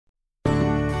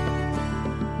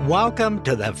Welcome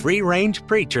to the Free Range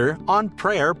Preacher on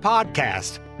Prayer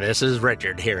podcast. This is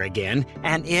Richard here again,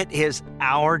 and it is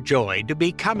our joy to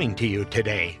be coming to you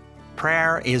today.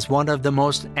 Prayer is one of the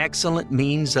most excellent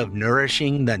means of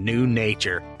nourishing the new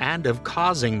nature and of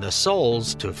causing the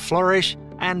souls to flourish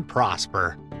and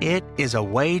prosper. It is a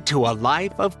way to a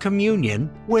life of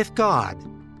communion with God.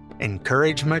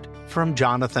 Encouragement from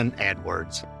Jonathan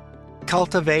Edwards.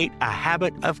 Cultivate a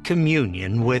habit of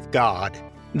communion with God.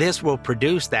 This will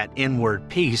produce that inward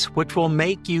peace which will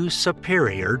make you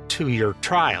superior to your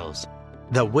trials.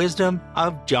 The wisdom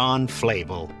of John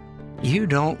Flavel. You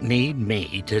don't need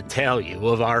me to tell you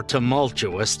of our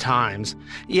tumultuous times,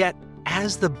 yet,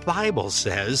 as the Bible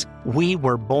says, we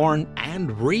were born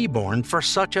and reborn for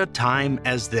such a time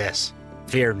as this.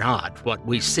 Fear not what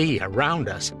we see around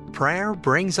us. Prayer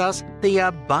brings us the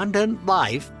abundant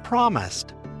life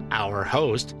promised. Our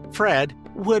host, Fred,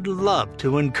 would love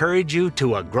to encourage you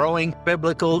to a growing,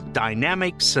 biblical,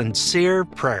 dynamic, sincere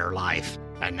prayer life.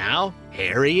 And now,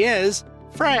 here he is,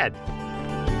 Fred.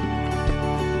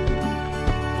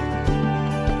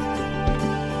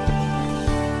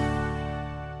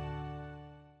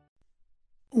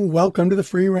 Welcome to the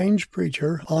Free Range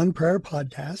Preacher on Prayer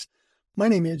podcast. My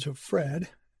name is Fred,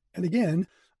 and again,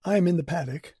 I'm in the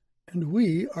paddock, and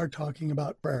we are talking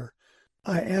about prayer.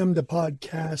 I am the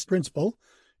podcast principal.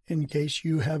 In case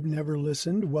you have never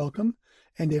listened, welcome.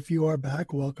 And if you are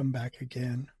back, welcome back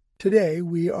again. Today,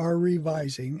 we are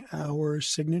revising our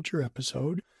signature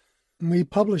episode. We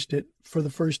published it for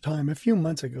the first time a few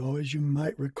months ago, as you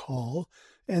might recall.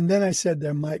 And then I said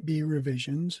there might be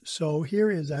revisions. So here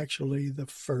is actually the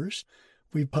first.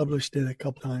 We published it a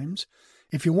couple times.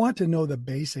 If you want to know the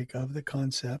basic of the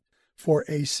concept for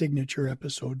a signature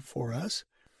episode for us,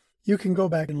 you can go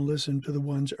back and listen to the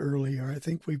ones earlier. I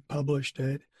think we published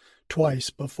it twice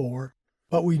before,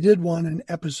 but we did want an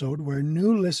episode where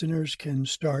new listeners can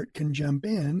jump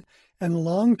in, and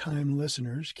longtime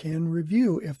listeners can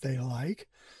review if they like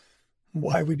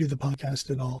why we do the podcast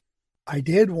at all. I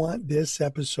did want this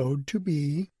episode to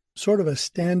be sort of a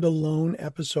standalone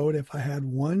episode if I had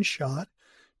one shot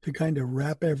to kind of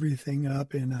wrap everything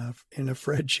up in a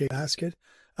Fred-shaped basket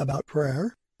about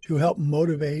prayer, to help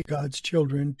motivate God's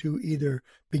children to either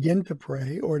begin to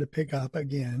pray or to pick up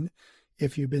again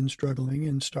if you've been struggling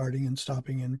and starting and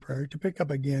stopping in prayer, to pick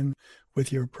up again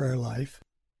with your prayer life.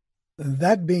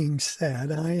 That being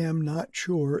said, I am not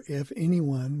sure if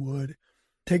anyone would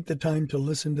take the time to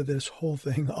listen to this whole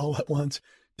thing all at once,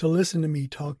 to listen to me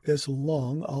talk this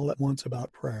long all at once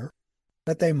about prayer,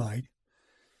 but they might.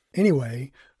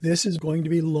 Anyway, this is going to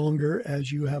be longer,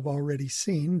 as you have already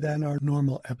seen, than our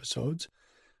normal episodes.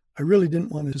 I really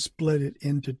didn't want to split it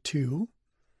into two.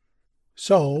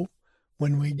 So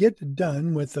when we get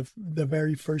done with the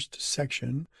very first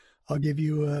section, I'll give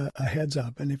you a heads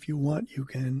up. And if you want, you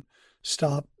can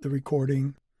stop the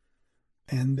recording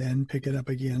and then pick it up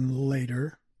again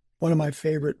later. One of my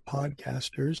favorite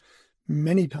podcasters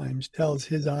many times tells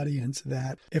his audience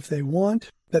that if they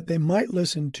want, that they might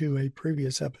listen to a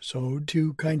previous episode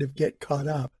to kind of get caught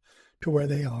up to where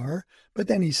they are. But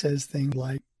then he says things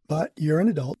like, but you're an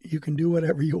adult, you can do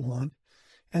whatever you want.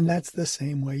 And that's the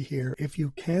same way here. If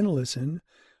you can listen,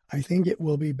 I think it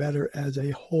will be better as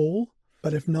a whole.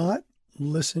 But if not,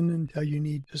 listen until you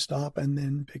need to stop and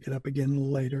then pick it up again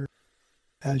later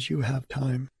as you have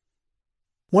time.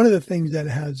 One of the things that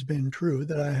has been true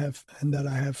that I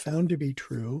have found to be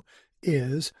true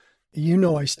is,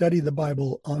 I studied the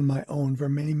Bible on my own for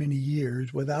many, many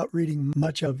years without reading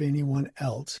much of anyone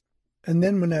else. And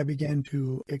then when I began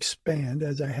to expand,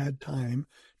 as I had time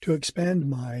to expand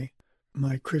my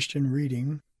Christian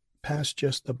reading past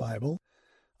just the Bible,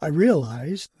 I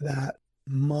realized that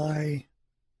my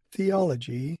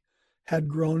theology had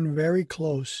grown very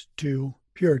close to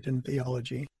Puritan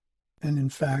theology. And in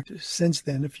fact, since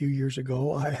then, a few years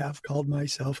ago, I have called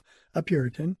myself a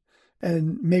Puritan,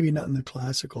 and maybe not in the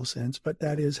classical sense, but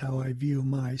that is how I view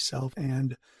myself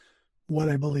and what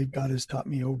I believe God has taught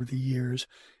me over the years.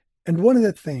 And one of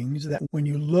the things that when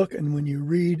you look and when you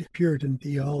read Puritan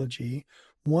theology,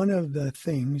 one of the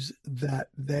things that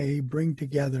they bring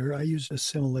together, I use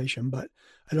assimilation, but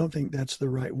I don't think that's the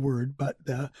right word, but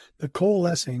the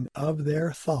coalescing of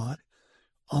their thought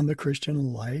on the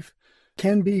Christian life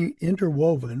can be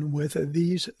interwoven with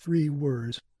these three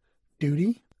words: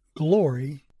 duty,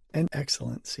 glory, and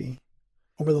excellency.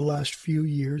 Over the last few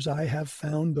years, I have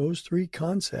found those three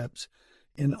concepts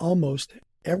in almost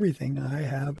everything I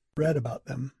have read about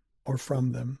them or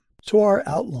from them. So our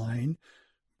outline,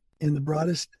 in the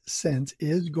broadest sense,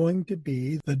 is going to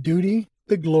be the duty,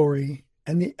 the glory,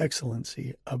 and the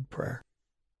excellency of prayer.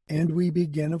 And we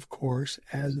begin, of course,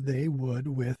 as they would,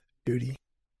 with duty.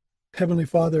 Heavenly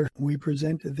Father, we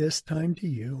present this time to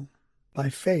you. By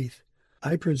faith,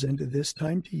 I present this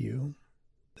time to you,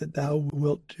 that thou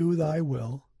wilt do thy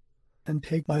will, and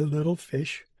take my little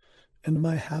fish and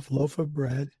my half loaf of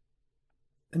bread,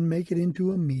 and make it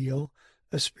into a meal,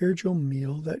 a spiritual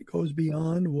meal that goes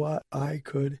beyond what I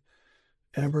could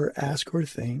ever ask or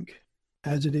think.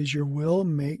 As it is your will,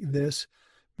 make this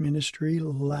ministry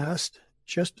last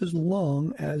just as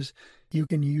long as you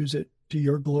can use it to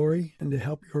your glory and to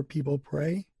help your people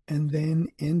pray, and then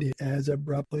end it as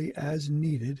abruptly as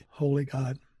needed. Holy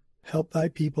God, help thy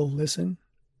people listen,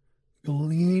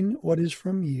 glean what is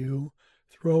from you,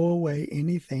 throw away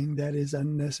anything that is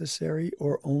unnecessary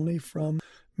or only from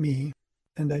me.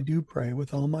 And I do pray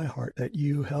with all my heart that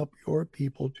you help your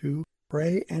people to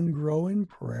pray and grow in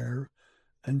prayer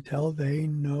until they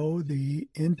know thee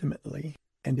intimately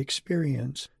and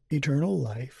experience eternal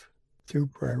life through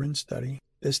prayer and study.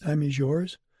 This time is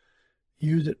yours.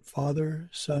 Use it, Father,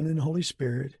 Son, and Holy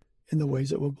Spirit, in the ways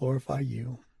that will glorify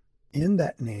you. In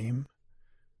that name,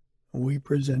 we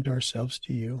present ourselves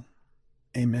to you.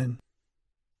 Amen.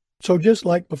 So just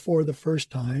like before the first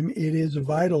time, it is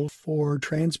vital for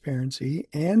transparency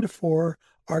and for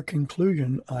our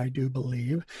conclusion, I do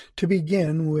believe, to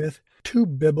begin with two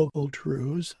biblical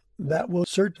truths that will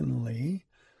certainly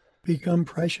become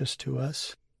precious to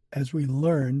us as we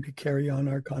learn to carry on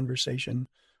our conversation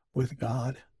with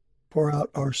God, pour out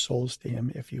our souls to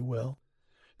Him, if you will.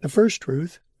 The first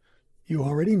truth you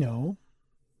already know,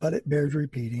 but it bears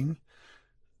repeating.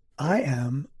 I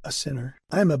am a sinner.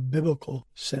 I'm a biblical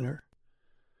sinner.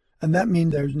 And that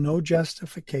means there's no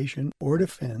justification or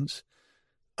defense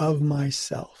of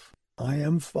myself. I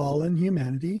am fallen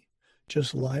humanity,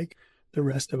 just like the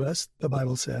rest of us, the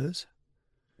Bible says,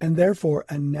 and therefore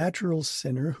a natural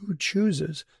sinner who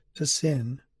chooses to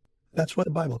sin. That's what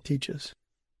the Bible teaches.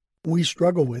 We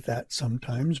struggle with that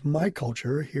sometimes. My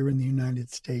culture here in the United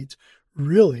States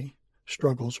really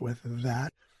struggles with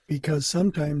that, because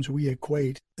sometimes we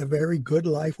equate the very good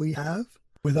life we have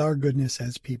with our goodness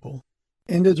as people.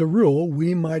 And as a rule,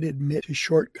 we might admit to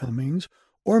shortcomings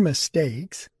or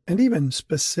mistakes, and even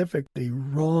specifically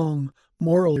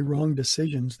morally wrong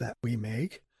decisions that we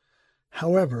make.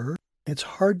 However, it's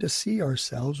hard to see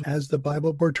ourselves as the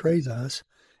Bible portrays us,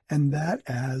 and that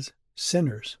as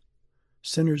sinners.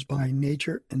 Sinners by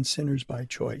nature and sinners by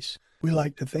choice. We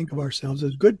like to think of ourselves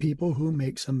as good people who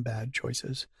make some bad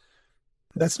choices.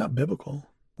 That's not biblical.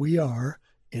 We are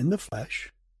in the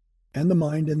flesh and the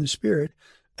mind and the spirit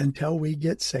until we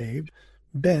get saved,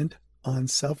 bent on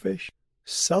selfish,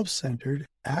 self-centered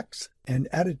acts and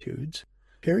attitudes,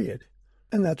 period.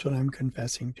 And that's what I'm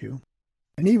confessing to.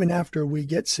 And even after we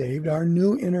get saved, our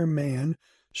new inner man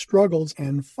struggles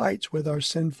and fights with our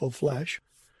sinful flesh.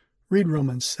 Read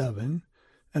Romans 7,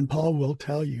 and Paul will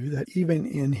tell you that even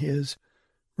in his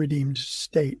redeemed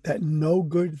state, that no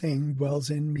good thing dwells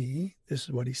in me. This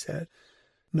is what he said.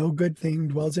 No good thing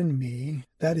dwells in me,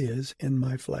 that is, in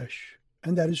my flesh.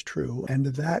 And that is true. And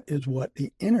that is what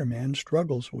the inner man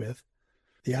struggles with.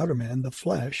 The outer man, the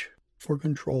flesh, for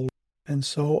control. And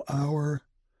so our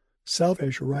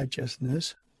selfish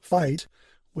righteousness fights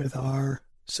with our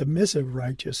submissive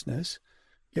righteousness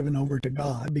given over to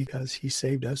God, because He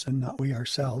saved us and not we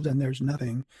ourselves, and there's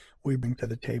nothing we bring to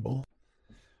the table.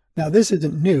 Now, this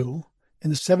isn't new.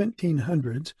 In the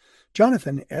 1700s,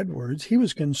 Jonathan Edwards, he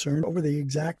was concerned over the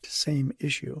exact same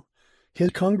issue.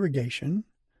 His congregation,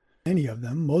 many of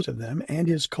them, most of them, and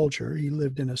his culture, he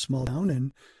lived in a small town,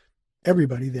 and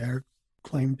everybody there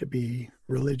claimed to be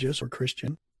religious or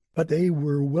Christian, but they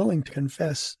were willing to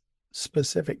confess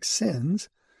specific sins,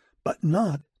 but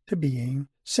not to being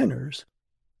sinners,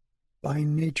 by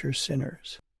nature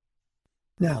sinners.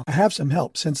 Now, I have some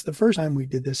help. Since the first time we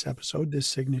did this episode, this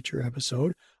signature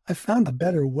episode, I found a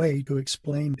better way to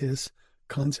explain this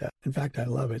concept. In fact, I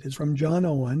love it. It's from John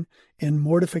Owen in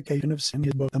Mortification of Sin,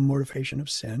 his book, The Mortification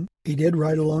of Sin. He did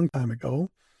write a long time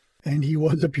ago, and he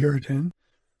was a Puritan,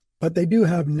 but they do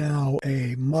have now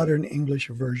a modern English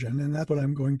version, and that's what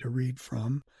I'm going to read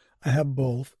from. I have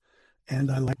both,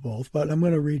 and I like both, but I'm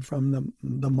going to read from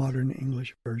the modern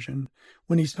English version.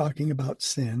 When he's talking about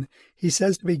sin, he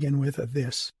says to begin with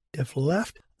this: if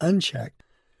left unchecked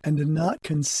and not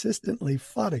consistently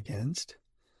fought against,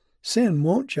 sin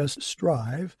won't just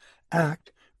strive,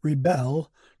 act,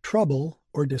 rebel, trouble,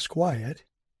 or disquiet.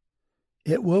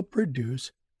 It will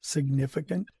produce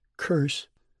significant, curse,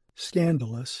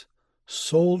 scandalous,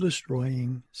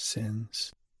 soul-destroying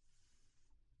sins.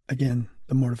 Again,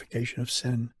 the mortification of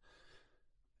sin.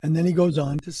 And then he goes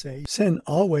on to say, sin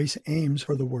always aims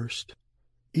for the worst.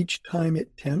 Each time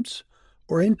it tempts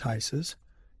or entices,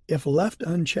 if left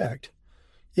unchecked,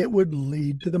 it would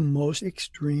lead to the most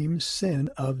extreme sin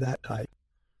of that type.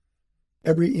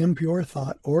 Every impure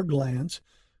thought or glance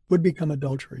would become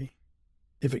adultery,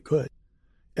 if it could.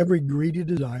 Every greedy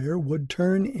desire would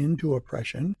turn into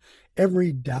oppression.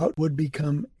 Every doubt would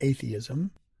become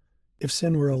atheism, if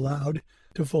sin were allowed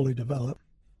to fully develop.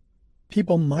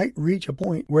 People might reach a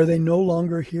point where they no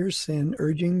longer hear sin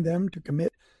urging them to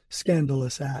commit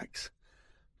scandalous acts.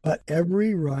 But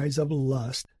every rise of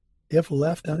lust, if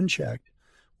left unchecked,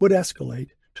 would escalate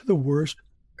to the worst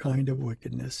kind of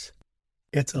wickedness.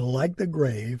 It's like the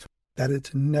grave that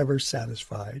it's never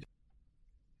satisfied.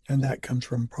 And that comes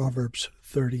from Proverbs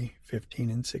 30,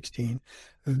 15, and 16.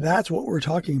 That's what we're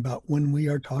talking about when we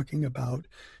are talking about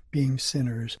being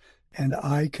sinners. And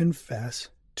I confess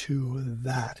to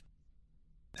that.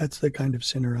 That's the kind of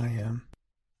sinner I am.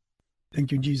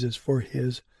 Thank you, Jesus, for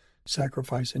his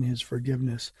sacrifice and his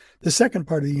forgiveness. The second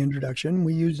part of the introduction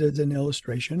we used as an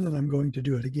illustration, and I'm going to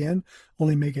do it again,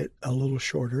 only make it a little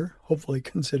shorter, hopefully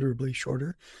considerably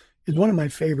shorter, is one of my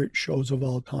favorite shows of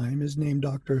all time, is named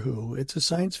Doctor Who. It's a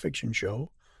science fiction show.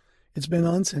 It's been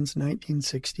on since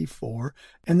 1964,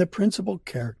 and the principal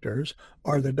characters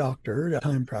are the Doctor, a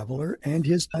time traveler, and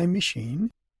his time machine,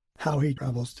 how he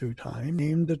travels through time,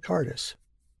 named the TARDIS,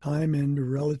 time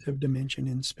and relative dimension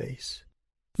in space.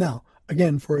 Now,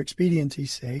 again, for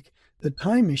expediency's sake, the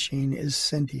time machine is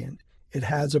sentient. It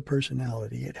has a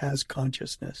personality. It has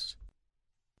consciousness.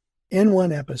 In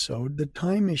one episode, the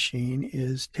time machine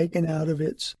is taken out of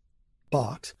its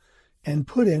box and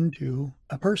put into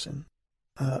a person,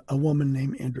 a woman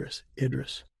named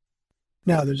Idris.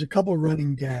 Now, there's a couple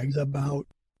running gags about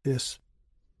this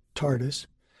TARDIS.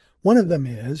 One of them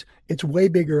is it's way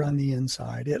bigger on the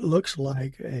inside. It looks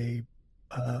like a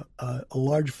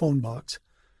large phone box.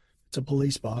 It's a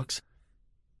police box.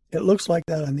 It looks like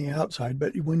that on the outside,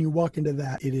 but when you walk into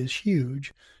that, it is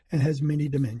huge and has many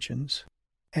dimensions.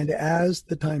 And as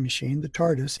the time machine, the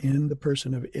TARDIS, in the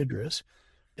person of Idris,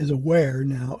 is aware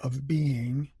now of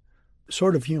being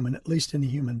sort of human, at least in the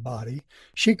human body,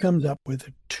 she comes up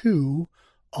with two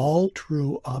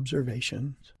all-true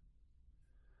observations.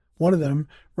 One of them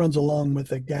runs along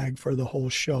with a gag for the whole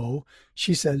show.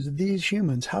 She says, these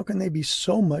humans, how can they be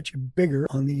so much bigger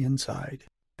on the inside?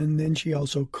 And then she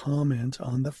also comments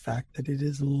on the fact that it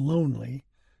is lonely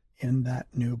in that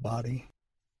new body.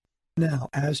 Now,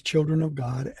 as children of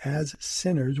God, as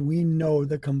sinners, we know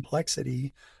the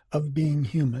complexity of being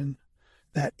human,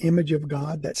 that image of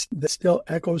God that still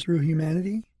echoes through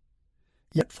humanity,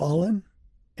 yet fallen,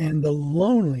 and the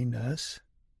loneliness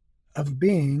of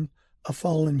being a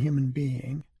fallen human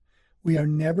being. We are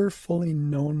never fully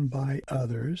known by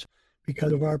others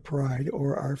because of our pride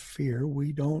or our fear.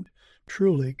 We don't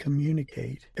truly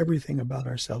communicate everything about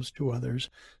ourselves to others,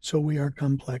 so we are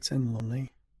complex and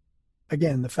lonely.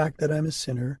 Again, the fact that I'm a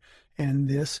sinner and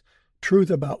this truth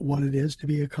about what it is to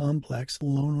be a complex,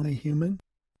 lonely human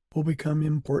will become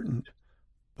important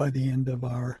by the end of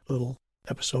our little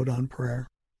episode on prayer.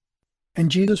 And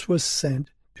Jesus was sent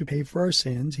to pay for our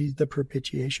sins. He's the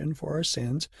propitiation for our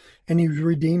sins, and he's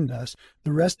redeemed us.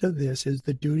 The rest of this is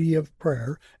the duty of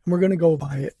prayer, and we're going to go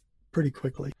by it pretty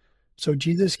quickly. So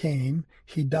Jesus came,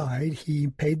 he died, he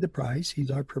paid the price, he's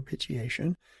our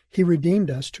propitiation. He redeemed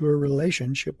us to a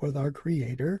relationship with our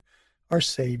Creator, our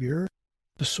Savior,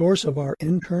 the source of our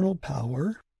internal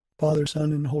power, Father,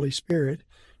 Son, and Holy Spirit.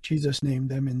 Jesus named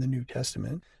them in the New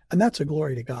Testament, and that's a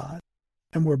glory to God.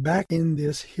 And we're back in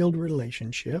this healed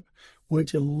relationship,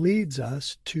 which leads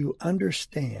us to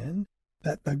understand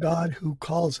that the God who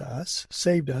calls us,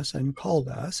 saved us and called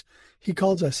us, he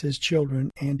calls us his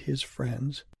children and his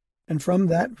friends. And from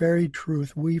that very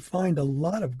truth, we find a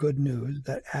lot of good news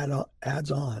that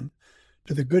adds on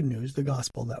to the good news, the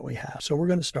gospel that we have. So we're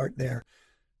going to start there.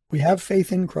 We have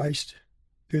faith in Christ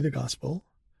through the gospel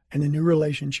and a new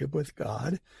relationship with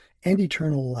God and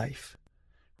eternal life.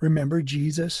 Remember,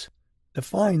 Jesus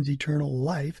defines eternal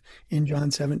life in John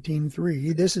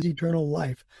 17:3. This is eternal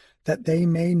life, that they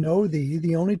may know thee,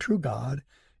 the only true God,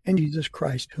 and Jesus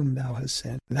Christ, whom thou hast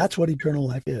sent. That's what eternal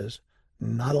life is,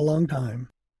 not a long time.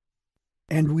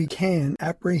 And we can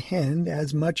apprehend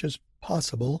as much as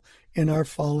possible in our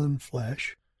fallen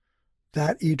flesh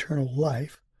that eternal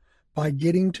life by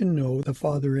getting to know the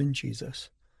Father in Jesus.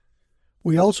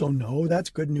 We also know that's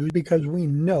good news because we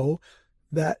know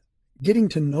that getting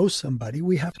to know somebody,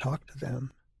 we have to talk to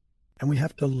them and we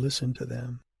have to listen to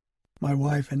them. My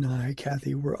wife and I,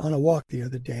 Kathy, were on a walk the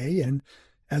other day, and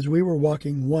as we were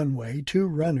walking one way, two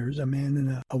runners, a man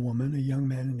and a woman, a young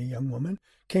man and a young woman,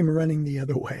 came running the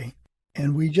other way.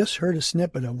 And we just heard a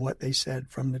snippet of what they said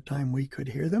from the time we could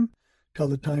hear them till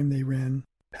the time they ran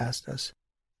past us.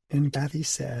 And Kathy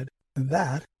said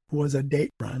that was a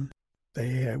date run.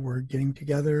 They were getting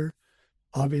together,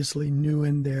 obviously new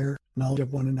in their knowledge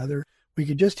of one another. We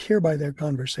could just hear by their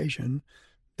conversation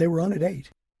they were on a date.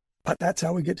 But that's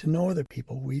how we get to know other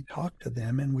people. We talk to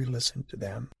them and we listen to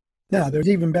them. Now, there's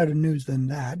even better news than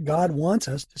that. God wants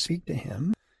us to speak to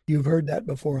him. You've heard that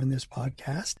before on this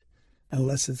podcast,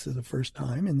 unless this is the first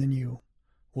time, and then you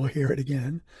will hear it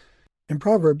again. In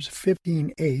Proverbs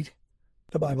 15:8,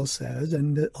 the Bible says,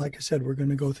 and like I said, we're going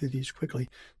to go through these quickly,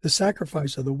 the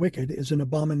sacrifice of the wicked is an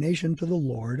abomination to the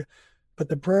Lord, but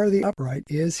the prayer of the upright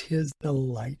is his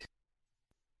delight.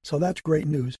 So that's great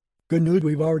news. Good news,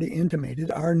 we've already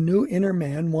intimated. Our new inner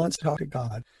man wants to talk to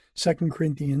God. 2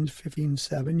 Corinthians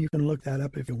 15:7, you can look that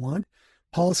up if you want.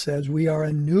 Paul says we are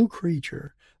a new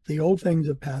creature. The old things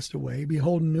have passed away.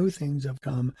 Behold, new things have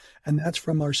come. And that's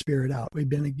from our spirit out. We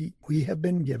have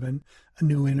been given a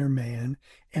new inner man,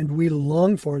 and we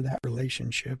long for that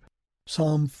relationship.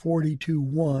 Psalm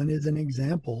 42:1 is an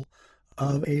example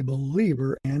of a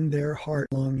believer and their heart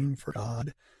longing for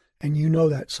God. And you know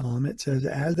that psalm. It says,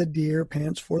 as the deer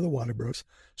pants for the water brooks,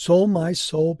 so my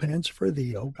soul pants for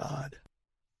thee, O God.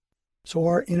 So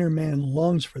our inner man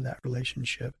longs for that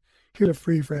relationship. Here's a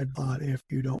free Fred thought, if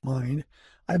you don't mind.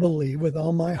 I believe with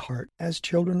all my heart, as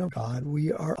children of God,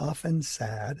 we are often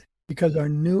sad because our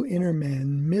new inner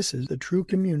man misses the true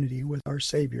community with our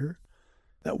Savior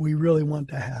that we really want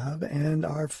to have, and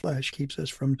our flesh keeps us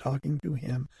from talking to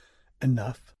him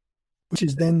enough. Which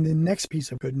is then the next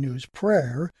piece of good news.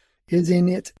 Prayer is in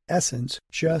its essence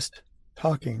just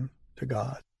talking to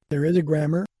God. There is a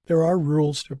grammar, there are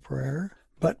rules to prayer,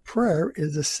 but prayer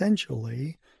is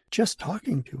essentially just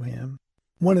talking to him.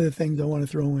 One of the things I want to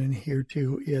throw in here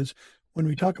too is when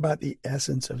we talk about the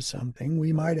essence of something,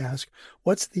 we might ask,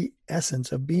 what's the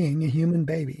essence of being a human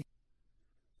baby?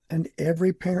 And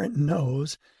every parent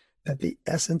knows that the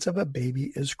essence of a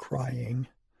baby is crying.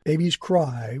 Babies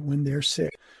cry when they're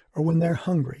sick, or when they're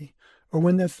hungry, or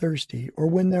when they're thirsty, or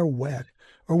when they're wet,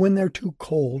 or when they're too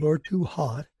cold or too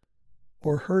hot,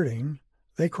 or hurting,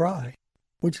 they cry.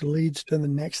 Which leads to the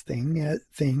next thing,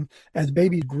 as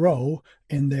babies grow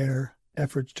in their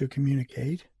efforts to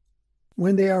communicate.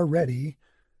 When they are ready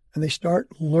and they start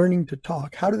learning to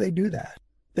talk, how do they do that?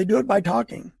 They do it by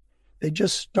talking. They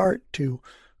just start to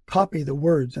copy the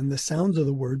words and the sounds of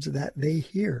the words that they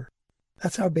hear.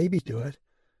 That's how babies do it.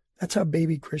 That's how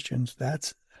baby Christians,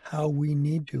 that's how we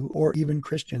need to, or even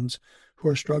Christians who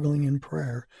are struggling in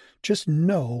prayer, just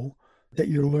know that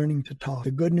you're learning to talk.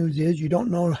 The good news is you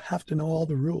don't have to know all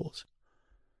the rules,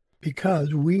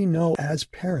 because we know as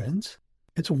parents,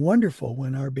 it's wonderful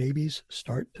when our babies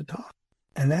start to talk.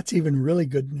 And that's even really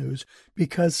good news,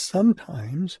 because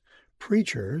sometimes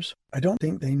preachers, I don't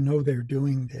think they know they're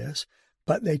doing this,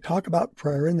 but they talk about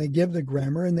prayer and they give the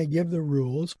grammar and they give the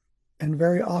rules, and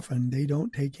very often they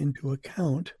don't take into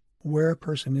account where a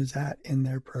person is at in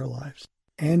their prayer lives.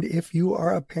 And if you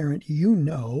are a parent, you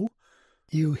know,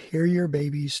 you hear your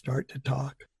babies start to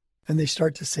talk and they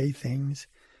start to say things.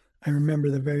 I remember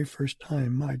the very first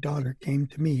time my daughter came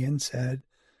to me and said,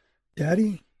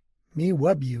 Daddy, me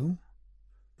wub you.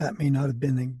 That may not have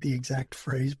been the exact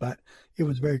phrase, but it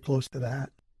was very close to that.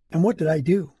 And what did I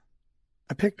do?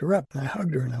 I picked her up and I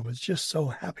hugged her and I was just so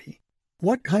happy.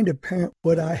 What kind of parent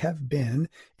would I have been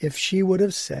if she would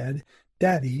have said,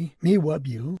 Daddy, me wub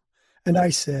you, and I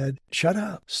said, shut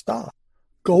up, stop,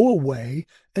 go away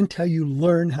until you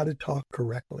learn how to talk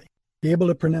correctly. Be able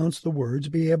to pronounce the words,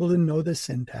 be able to know the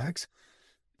syntax,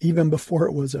 even before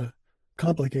it was a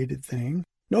complicated thing.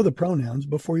 Know the pronouns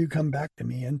before you come back to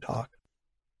me and talk.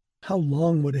 How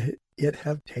long would it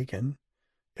have taken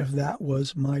if that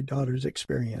was my daughter's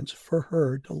experience for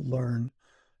her to learn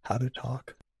how to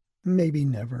talk? Maybe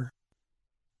never.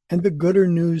 And the gooder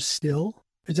news still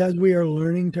is as we are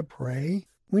learning to pray,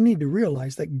 we need to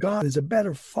realize that God is a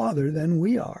better father than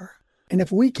we are. And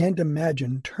if we can't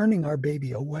imagine turning our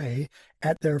baby away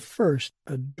at their first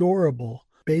adorable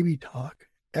baby talk,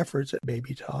 efforts at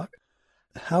baby talk,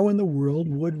 how in the world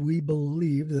would we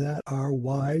believe that our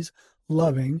wise,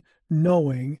 loving,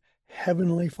 knowing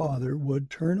Heavenly Father would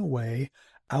turn away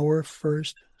our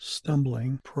first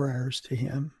stumbling prayers to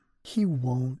him? He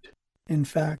won't. In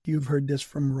fact, you've heard this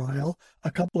from Ryle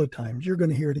a couple of times. You're going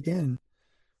to hear it again,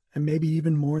 and maybe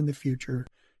even more in the future.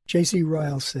 J.C.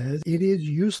 Ryle says, it is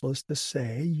useless to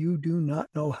say you do not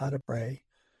know how to pray.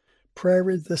 Prayer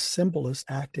is the simplest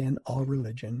act in all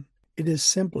religion. It is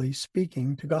simply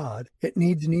speaking to God. It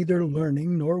needs neither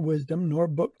learning nor wisdom nor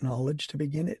book knowledge to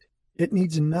begin it. It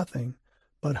needs nothing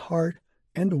but heart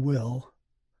and will.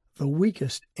 The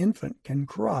weakest infant can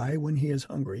cry when he is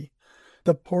hungry.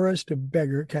 The poorest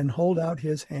beggar can hold out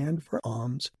his hand for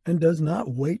alms and does not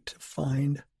wait to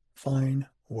find fine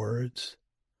words.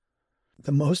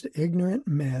 The most ignorant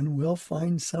man will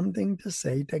find something to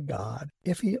say to God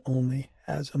if he only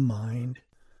has a mind.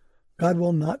 God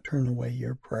will not turn away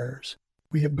your prayers.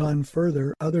 We have gone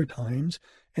further other times,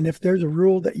 and if there's a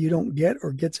rule that you don't get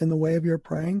or gets in the way of your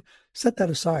praying, set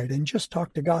that aside and just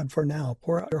talk to God for now.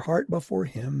 Pour out your heart before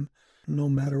Him, no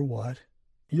matter what.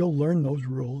 You'll learn those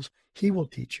rules. He will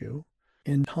teach you.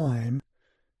 In time,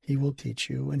 He will teach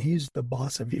you, and He's the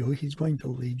boss of you. He's going to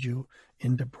lead you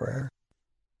into prayer.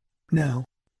 Now,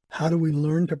 how do we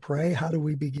learn to pray? How do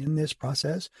we begin this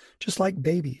process? Just like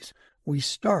babies, we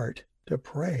start to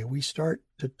pray. We start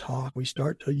to talk. We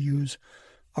start to use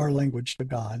our language to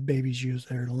God. Babies use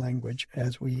their language,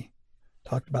 as we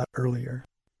talked about earlier.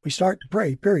 We start to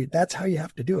pray, period. That's how you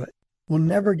have to do it. We'll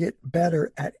never get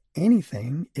better at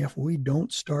anything if we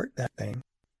don't start that thing.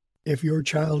 If your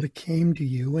child came to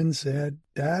you and said,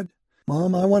 Dad,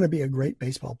 Mom, I want to be a great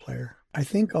baseball player. I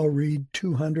think I'll read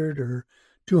 200 or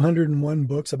 201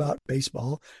 books about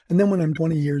baseball, and then when I'm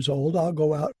 20 years old, I'll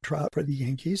go out and try out for the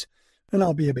Yankees, and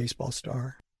I'll be a baseball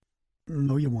star.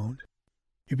 No, you won't.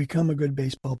 You become a good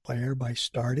baseball player by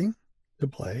starting to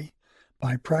play,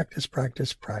 by practice.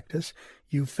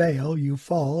 You fail, you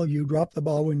fall, you drop the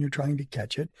ball when you're trying to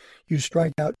catch it, you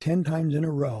strike out 10 times in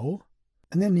a row,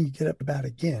 and then you get up to bat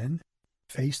again,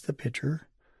 face the pitcher,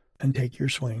 and take your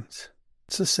swings.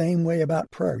 It's the same way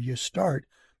about prayer. You start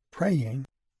praying.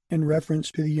 In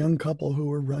reference to the young couple who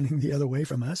were running the other way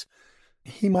from us,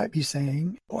 he might be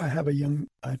saying, oh, I have a young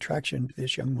attraction to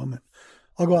this young woman.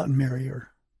 I'll go out and marry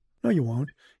her. No, you won't.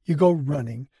 You go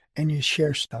running and you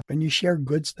share stuff, and you share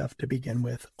good stuff to begin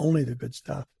with, only the good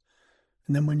stuff.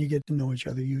 And then when you get to know each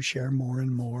other, you share more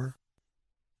and more.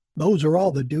 Those are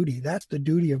all the duty. That's the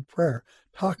duty of prayer,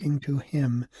 talking to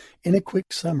Him. In a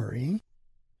quick summary,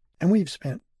 and we've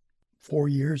spent 4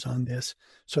 years on this,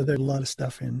 so there's a lot of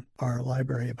stuff in our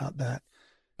library about that.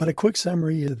 But a quick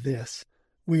summary is this.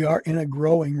 We are in a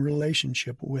growing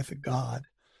relationship with God.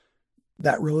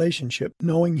 That relationship,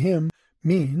 knowing Him,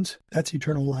 means that's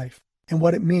eternal life. And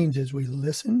what it means is we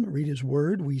listen, read His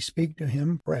Word, we speak to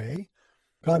Him, pray.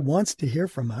 God wants to hear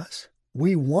from us.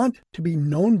 We want to be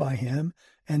known by Him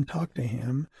and talk to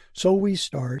Him. So we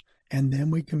start, and then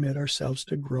we commit ourselves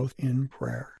to growth in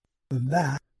prayer.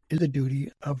 That is the duty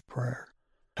of prayer.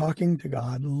 Talking to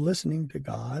God, listening to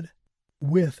God,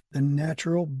 with the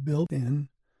natural built-in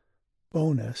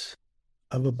bonus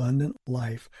of abundant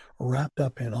life wrapped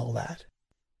up in all that.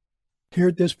 Here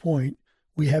at this point,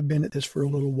 we have been at this for a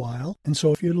little while, and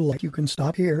so if you'd like, you can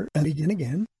stop here and begin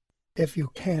again. If you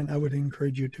can, I would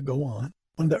encourage you to go on.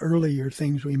 One of the earlier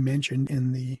things we mentioned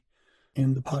in the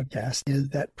podcast is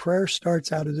that prayer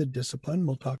starts out as a discipline.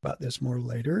 We'll talk about this more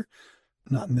later.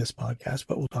 Not in this podcast,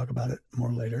 but we'll talk about it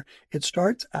more later. It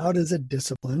starts out as a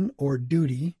discipline or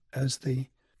duty, as the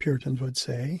Puritans would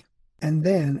say. And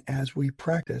then as we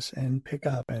practice and pick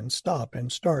up and stop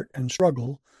and start and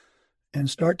struggle and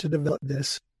start to develop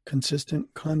this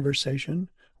consistent conversation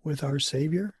with our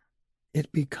Savior,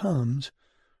 it becomes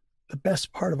the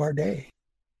best part of our day.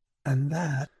 And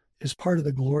that is part of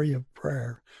the glory of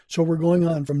prayer. So we're going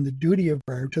on from the duty of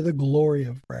prayer to the glory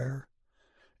of prayer.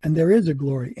 And there is a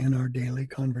glory in our daily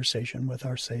conversation with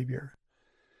our Savior.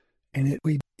 And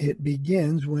it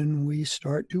begins when we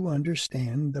start to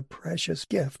understand the precious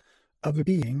gift of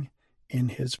being in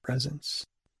His presence.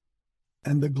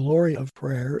 And the glory of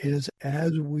prayer is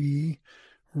as we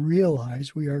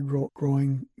realize we are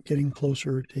growing, getting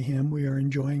closer to Him, we are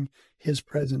enjoying His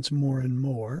presence more and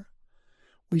more,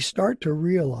 we start to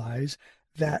realize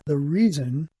that the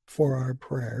reason for our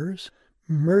prayers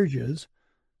merges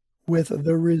with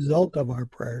the result of our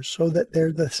prayers, so that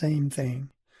they're the same thing.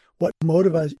 What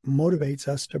motivates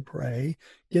us to pray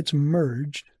gets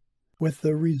merged with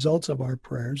the results of our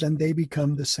prayers, and they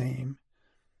become the same.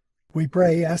 We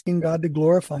pray asking God to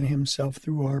glorify Himself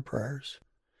through our prayers.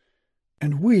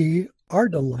 And our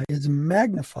delight is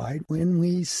magnified when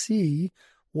we see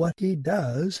what He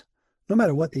does, no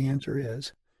matter what the answer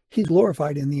is. He's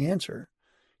glorified in the answer.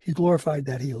 He's glorified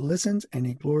that He listens, and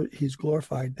He's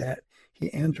glorified that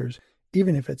He answers,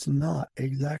 even if it's not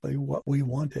exactly what we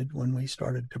wanted when we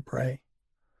started to pray.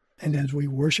 And as we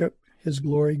worship, His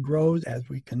glory grows. As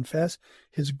we confess,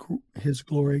 His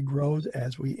glory grows.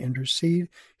 As we intercede,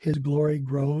 His glory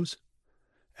grows.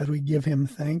 As we give Him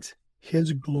thanks,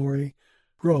 His glory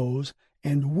grows.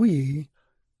 And we,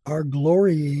 our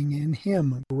glorying in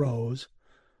Him grows.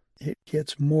 It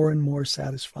gets more and more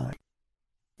satisfying.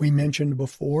 We mentioned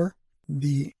before,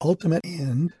 the ultimate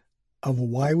end of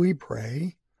why we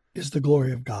pray is the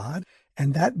glory of God,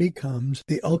 And that becomes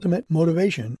the ultimate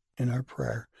motivation in our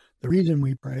prayer, the reason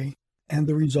we pray, and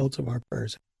the results of our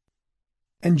prayers.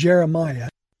 And Jeremiah,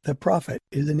 the prophet,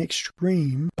 is an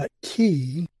extreme but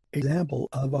key example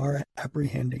of our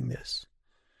apprehending this.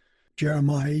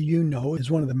 Jeremiah, you know, is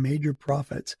one of the major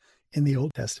prophets in the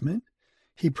Old Testament.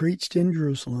 He preached in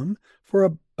Jerusalem for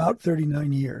about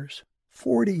 39 years.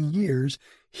 40 years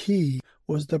he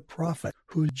was the prophet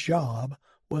whose job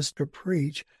was to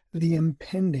preach the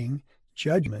impending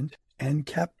judgment and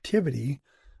captivity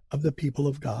of the people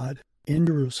of God in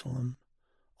Jerusalem,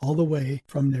 all the way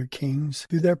from their kings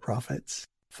to their prophets,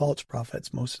 false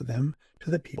prophets, most of them, to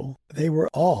the people. They were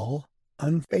all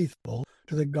unfaithful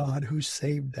to the God who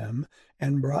saved them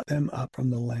and brought them up from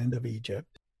the land of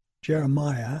Egypt.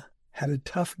 Jeremiah had a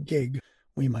tough gig,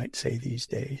 we might say these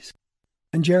days.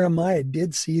 And Jeremiah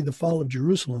did see the fall of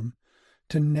Jerusalem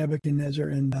to Nebuchadnezzar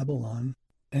and Babylon,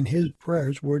 and his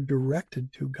prayers were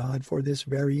directed to God for this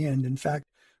very end. In fact,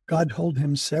 God told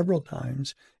him several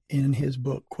times in his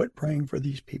book, quit praying for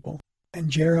these people. And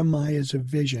Jeremiah's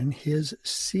vision, his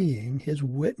seeing, his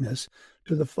witness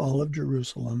to the fall of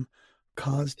Jerusalem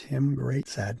caused him great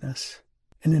sadness.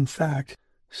 And in fact,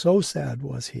 so sad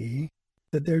was he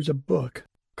that there's a book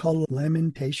called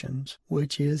Lamentations,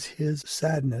 which is his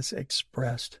sadness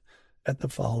expressed at the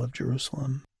fall of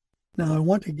Jerusalem. Now, I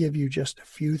want to give you just a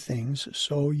few things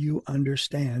so you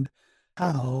understand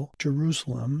how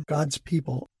Jerusalem, God's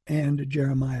people, and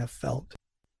Jeremiah felt.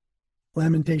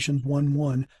 Lamentations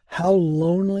 1:1, how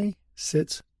lonely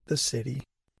sits the city.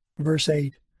 Verse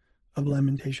 8 of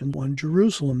Lamentations 1,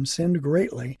 Jerusalem sinned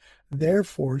greatly,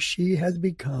 therefore she has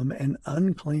become an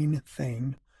unclean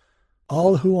thing.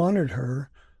 All who honored her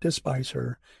despise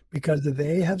her, because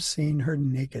they have seen her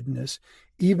nakedness.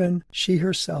 Even she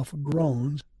herself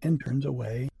groans and turns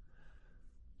away.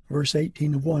 Verse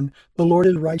 18 of 1, the Lord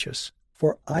is righteous,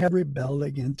 for I have rebelled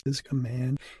against his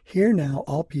command. Hear now,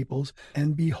 all peoples,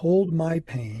 and behold my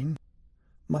pain.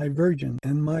 My virgins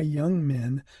and my young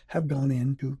men have gone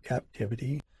into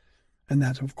captivity. And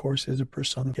that, of course, is a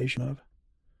personification of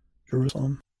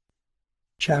Jerusalem.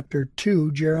 Chapter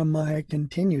 2, Jeremiah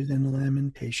continues in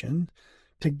Lamentations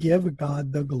to give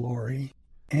God the glory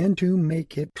and to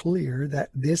make it clear that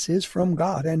this is from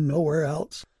God and nowhere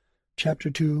else. Chapter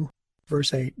 2,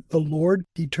 verse 8, the Lord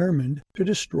determined to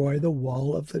destroy the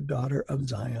wall of the daughter of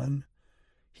Zion.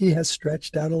 He has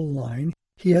stretched out a line.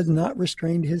 He has not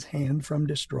restrained his hand from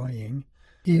destroying.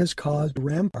 He has caused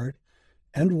rampart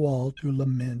and wall to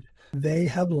lament. They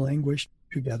have languished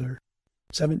together.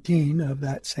 17 of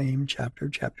that same chapter,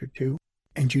 chapter 2.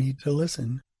 And you need to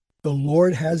listen. The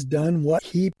Lord has done what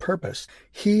he purposed.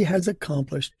 He has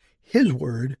accomplished his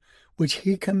word, which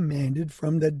he commanded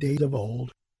from the days of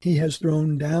old. He has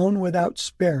thrown down without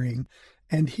sparing,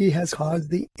 and he has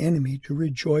caused the enemy to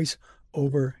rejoice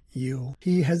over you.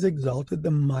 He has exalted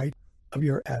the might of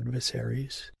your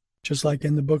adversaries. Just like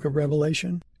in the book of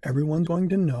Revelation, everyone's going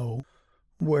to know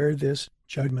where this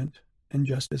judgment and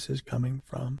justice is coming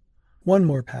from. One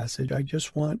more passage I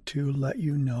just want to let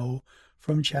you know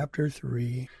from chapter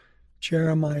 3,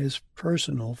 Jeremiah's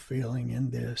personal feeling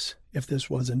in this, if this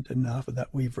wasn't enough that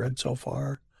we've read so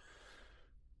far.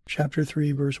 Chapter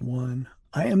 3, verse 1,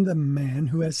 I am the man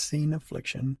who has seen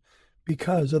affliction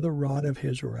because of the rod of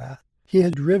his wrath. He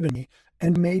has driven me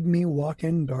and made me walk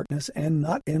in darkness and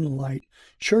not in light.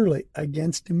 Surely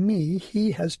against me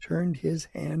he has turned his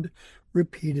hand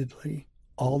repeatedly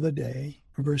all the day.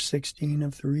 Verse 16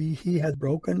 of 3, he has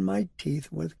broken my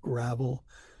teeth with gravel.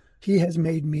 He has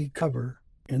made me cover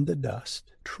in the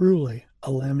dust. Truly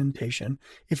a lamentation.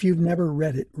 If you've never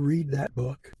read it, read that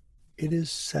book. It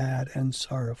is sad and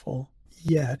sorrowful.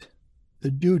 Yet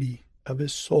the duty of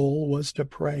his soul was to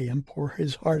pray and pour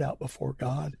his heart out before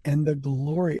God. And the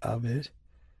glory of it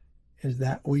is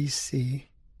that we see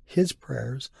his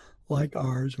prayers like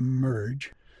ours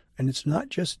merge. And it's not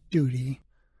just duty,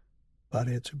 but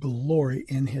it's glory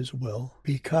in his will.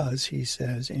 Because he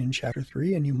says in chapter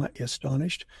 3, and you might be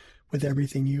astonished with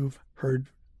everything you've heard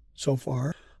so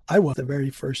far, I was the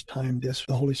very first time the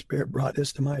Holy Spirit brought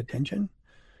this to my attention,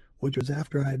 which was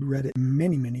after I had read it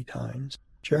many, many times.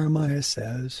 Jeremiah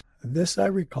says, this I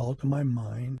recall to my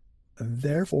mind,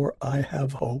 therefore I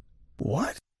have hope.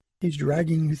 What? He's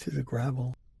dragging you through the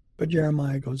gravel. But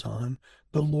Jeremiah goes on,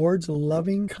 the Lord's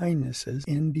loving kindnesses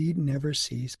indeed never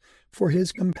cease, for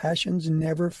his compassions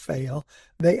never fail.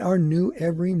 They are new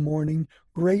every morning.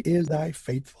 Great is thy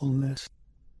faithfulness.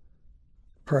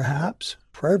 Perhaps,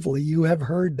 prayerfully, you have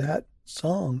heard that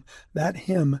song, that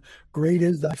hymn, great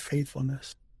is thy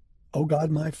faithfulness. O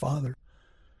God, my Father,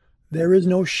 there is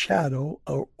no shadow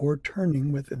or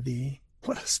turning with thee.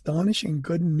 What astonishing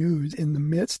good news in the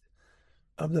midst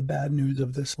of the bad news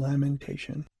of this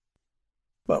lamentation.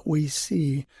 But we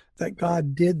see that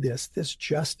God did this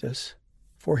justice,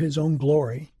 for his own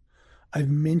glory. I've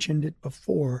mentioned it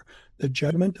before. The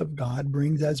judgment of God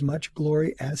brings as much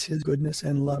glory as his goodness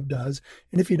and love does.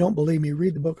 And if you don't believe me,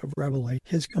 read the book of Revelation.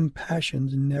 His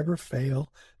compassions never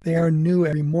fail. They are new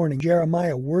every morning.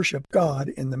 Jeremiah worshiped God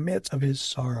in the midst of his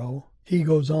sorrow. He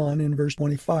goes on in verse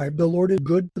 25, "The Lord is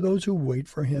good to those who wait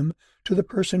for him, to the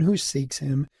person who seeks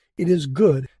him. It is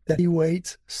good that he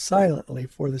waits silently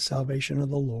for the salvation of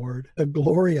the Lord." The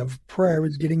glory of prayer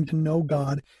is getting to know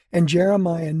God, and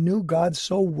Jeremiah knew God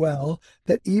so well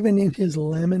that even in his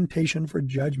lamentation for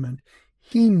judgment,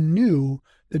 he knew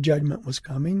the judgment was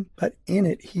coming, but in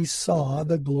it he saw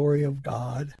the glory of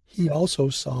God. He also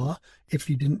saw, if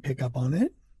you didn't pick up on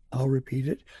it, I'll repeat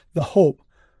it, the hope,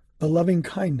 the loving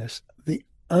kindness, the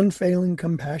unfailing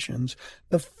compassions,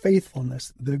 the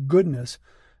faithfulness, the goodness,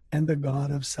 and the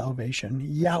God of salvation.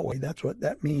 Yahweh, that's what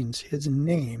that means, his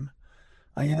name.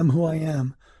 I am who I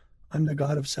am. I'm the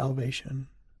God of salvation.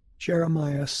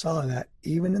 Jeremiah saw that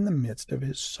even in the midst of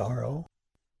his sorrow.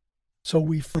 So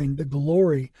we find the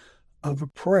glory of a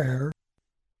prayer.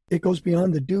 It goes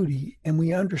beyond the duty, and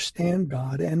we understand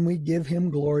God, and we give him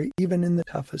glory even in the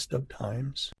toughest of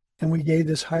times. And we gave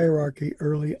this hierarchy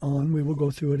early on. We will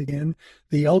go through it again.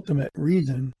 The ultimate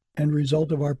reason and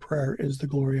result of our prayer is the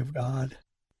glory of God.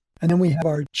 And then we have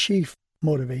our chief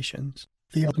motivations.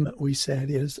 The ultimate, we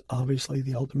said, is obviously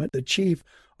the ultimate. The chief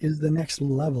is the next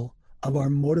level of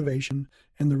our motivation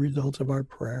and the results of our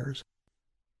prayers.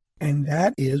 And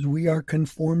that is we are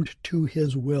conformed to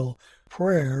his will.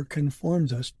 Prayer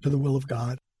conforms us to the will of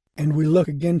God. And we look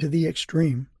again to the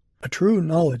extreme. A true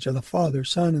knowledge of the Father,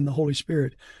 Son, and the Holy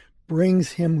Spirit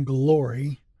brings him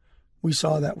glory. We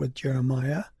saw that with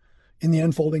Jeremiah in the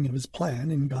unfolding of his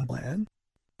plan in God's plan.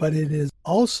 But it is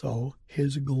also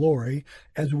his glory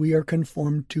as we are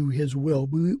conformed to his will.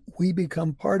 We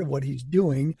become part of what he's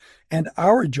doing, and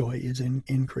our joy is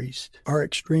increased. Our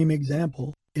extreme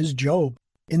example is Job.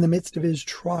 In the midst of his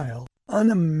trial,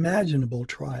 unimaginable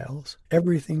trials,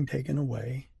 everything taken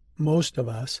away. Most of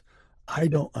us, I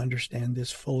don't understand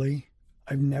this fully.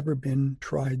 I've never been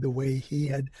tried the way he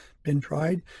had been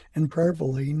tried, and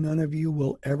prayerfully, none of you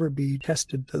will ever be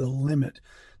tested to the limit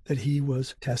that he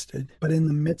was tested. But in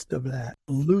the midst of that,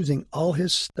 losing all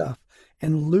his stuff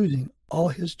and losing all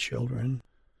his children,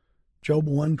 Job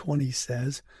 1:20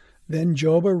 says, "Then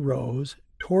Job arose,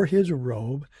 tore his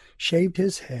robe, shaved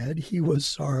his head. He was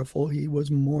sorrowful, he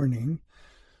was mourning."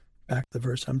 Back to the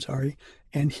verse,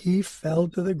 "And he fell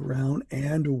to the ground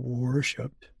and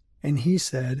worshipped. And he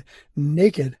said,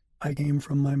 Naked I came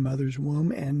from my mother's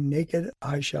womb, and naked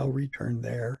I shall return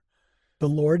there. The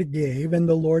Lord gave, and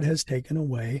the Lord has taken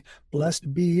away.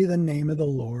 Blessed be the name of the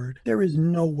Lord." There is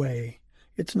no way,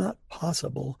 it's not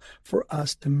possible for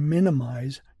us to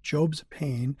minimize Job's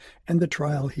pain and the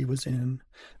trial he was in.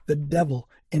 The devil,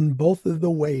 in both of the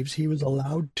waves he was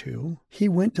allowed to, he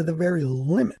went to the very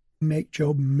limit to make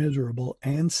Job miserable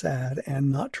and sad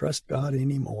and not trust God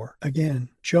anymore. Again,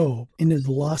 Job, in his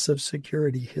loss of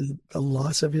security, the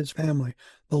loss of his family,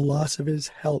 the loss of his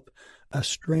health, a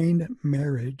strained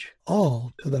marriage,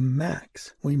 all to the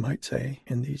max, we might say,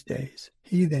 in these days.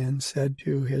 He then said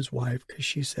to his wife, because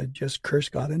she said, "Just curse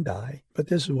God and die." But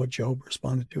this is what Job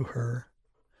responded to her.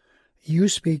 "You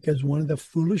speak as one of the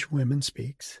foolish women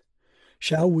speaks.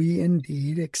 Shall we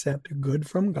indeed accept good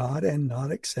from God and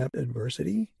not accept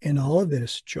adversity?" In all of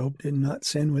this, Job did not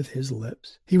sin with his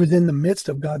lips. He was in the midst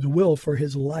of God's will for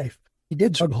his life. He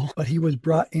did struggle, but he was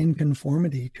brought in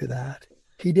conformity to that.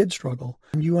 He did struggle,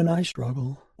 and you and I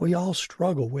struggle. We all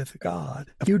struggle with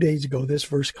God. A few days ago, this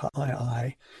verse caught my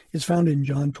eye. It's found in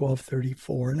John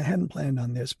 12:34, and I hadn't planned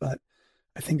on this, but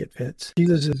I think it fits.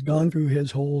 Jesus has gone through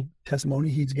his whole testimony.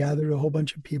 He's gathered a whole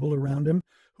bunch of people around him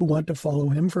who want to follow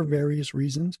him for various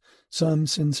reasons, some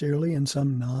sincerely and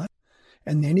some not.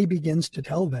 And then he begins to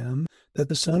tell them that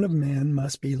the Son of Man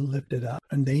must be lifted up.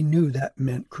 And they knew that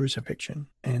meant crucifixion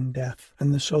and death.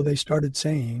 And so they started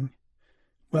saying,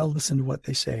 well, listen to what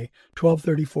they say.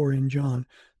 12:34 in John.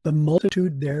 "The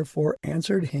multitude therefore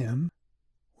answered him,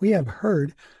 'We have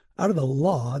heard out of the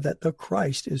law that the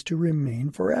Christ is to remain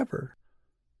forever.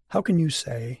 How can you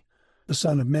say, the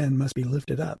Son of Man must be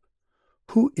lifted up?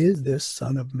 Who is this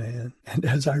Son of Man?'" And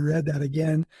as I read that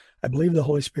again, I believe the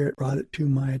Holy Spirit brought it to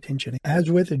my attention.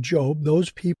 As with Job, those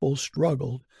people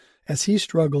struggled. As he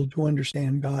struggled to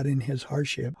understand God in his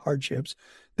hardships,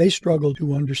 they struggled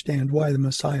to understand why the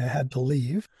Messiah had to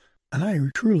leave. And I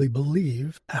truly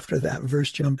believe, after that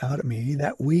verse jumped out at me,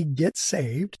 that we get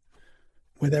saved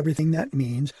with everything that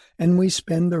means, and we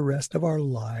spend the rest of our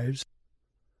lives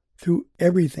through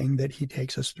everything that he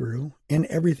takes us through, in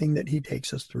everything that he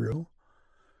takes us through,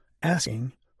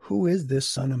 asking, who is this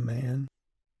Son of Man?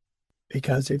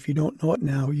 Because if you don't know it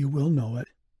now, you will know it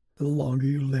the longer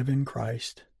you live in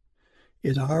Christ.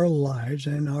 Is our lives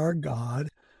and our God,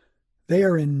 they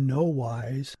are in no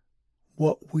wise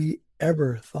what we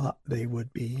ever thought they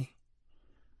would be.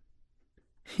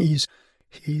 He's,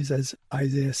 as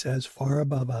Isaiah says, far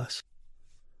above us.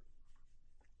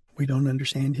 We don't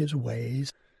understand his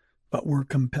ways, but we're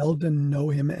compelled to know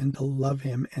him and to love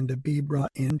him and to be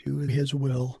brought into his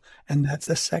will. And that's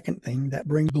the second thing that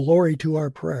brings glory to our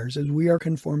prayers, as we are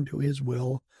conformed to his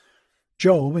will.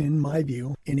 Job, in my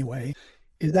view anyway,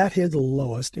 is at his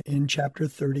lowest in chapter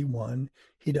 31.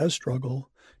 He does struggle.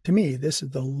 To me, this is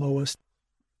the lowest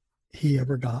he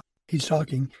ever got.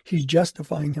 He's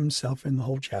justifying himself in the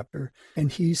whole chapter.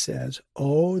 And he says,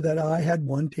 oh, that I had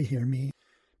one to hear me.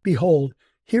 Behold,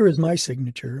 here is my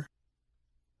signature.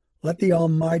 Let the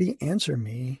Almighty answer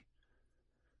me.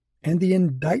 And the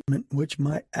indictment which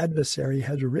my adversary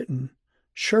has written,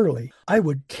 surely I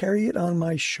would carry it on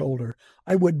my shoulder.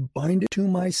 I would bind it to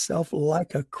myself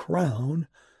like a crown.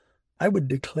 I would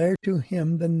declare to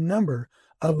him the number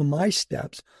of my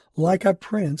steps. Like a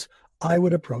prince, I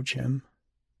would approach him.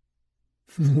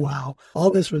 Wow. All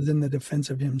this was in the defense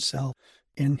of himself,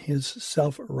 in his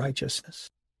self-righteousness.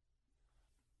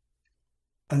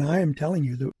 And I am telling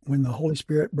you that when the Holy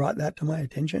Spirit brought that to my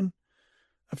attention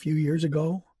a few years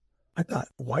ago, I thought,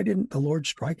 why didn't the Lord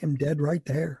strike him dead right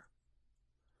there?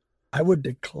 I would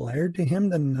declare to him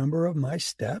the number of my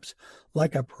steps.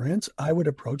 Like a prince, I would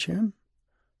approach him.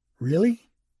 Really?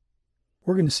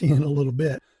 We're going to see in a little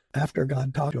bit, after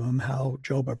God talked to him, how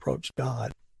Job approached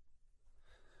God.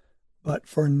 But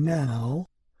for now,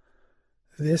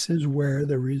 this is where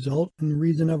the result and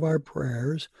reason of our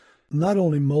prayers not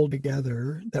only mold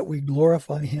together that we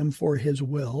glorify him for his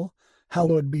will,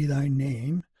 hallowed be thy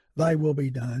name, thy will be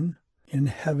done in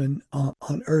heaven,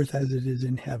 on earth as it is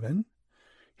in heaven.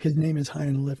 His name is high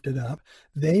and lifted up.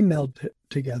 They meld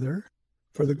together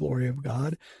for the glory of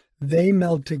God. They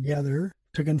meld together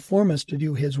to conform us to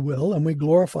do his will, and we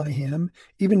glorify him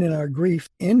even in our grief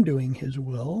in doing his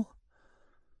will.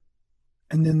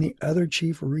 And then the other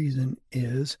chief reason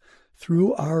is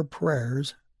through our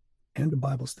prayers and a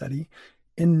Bible study,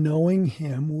 in knowing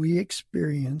him, we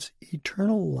experience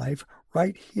eternal life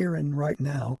right here and right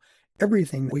now.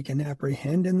 Everything that we can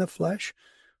apprehend in the flesh,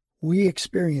 we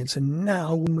experience. And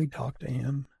now when we talk to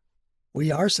him,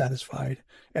 we are satisfied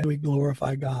and we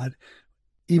glorify God,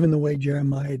 even the way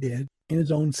Jeremiah did in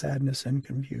his own sadness and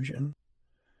confusion.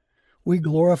 We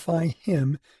glorify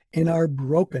him in our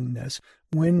brokenness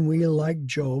when we, like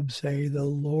Job, say, the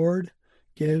Lord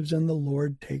gives and the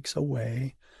Lord takes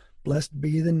away. Blessed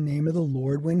be the name of the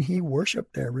Lord. When he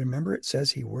worshiped there, remember it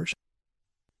says he worshiped.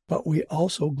 But we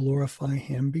also glorify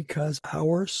him because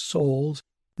our souls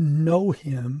know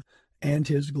him and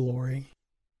his glory.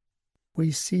 We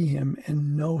see him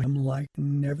and know him like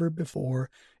never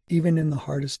before, even in the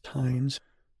hardest times,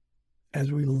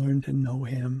 as we learn to know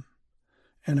him.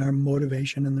 And our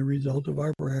motivation and the result of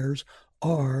our prayers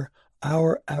are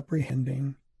our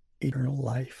apprehending eternal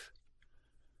life.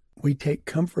 We take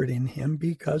comfort in him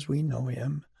because we know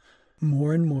him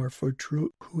more and more for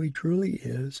who he truly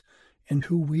is and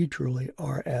who we truly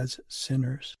are as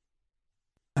sinners.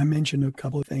 I mentioned a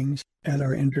couple of things at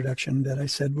our introduction that I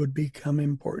said would become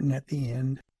important at the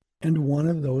end. And one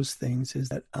of those things is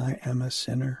that I am a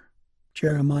sinner.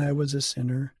 Jeremiah was a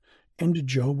sinner, and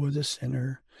Job was a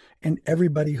sinner, and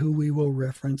everybody who we will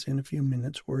reference in a few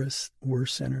minutes were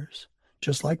sinners,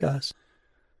 just like us.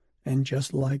 And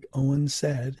just like Owen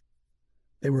said,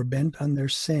 they were bent on their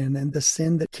sin, and the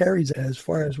sin that carries it as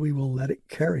far as we will let it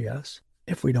carry us.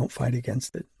 If we don't fight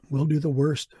against it, we'll do the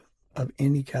worst of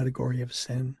any category of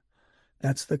sin.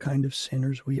 That's the kind of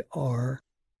sinners we are.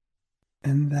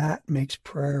 And that makes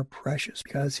prayer precious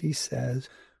because he says,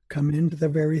 come into the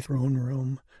very throne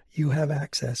room. You have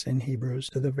access in Hebrews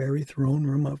to the very throne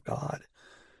room of God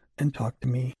and talk to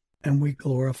me. And we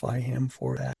glorify him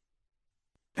for that.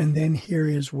 And then here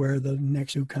is where the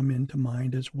next two come into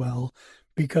mind as well,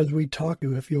 because we talked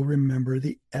to, if you'll remember,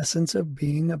 the essence of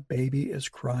being a baby is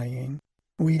crying.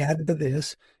 We added to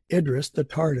this Idris, the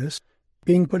TARDIS,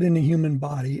 being put in a human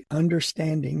body,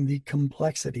 understanding the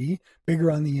complexity, bigger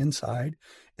on the inside,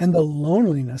 and the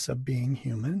loneliness of being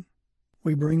human.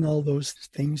 We bring all those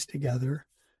things together,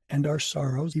 and our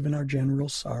sorrows, even our general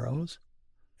sorrows.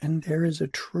 And there is a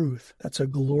truth that's a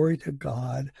glory to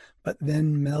God, but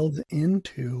then melds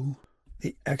into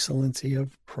the excellency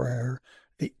of prayer,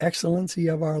 the excellency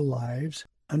of our lives,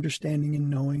 understanding and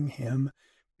knowing him,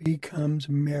 becomes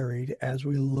married as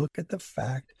we look at the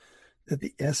fact that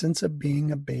the essence of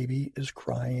being a baby is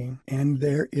crying. And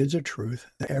there is a truth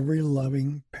that every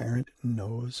loving parent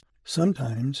knows.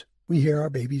 Sometimes we hear our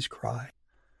babies cry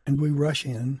and we rush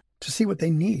in to see what they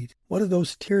need. What are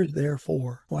those tears there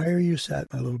for? Why are you sad,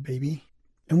 my little baby?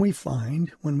 And we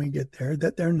find when we get there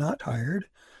that they're not tired.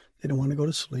 They don't want to go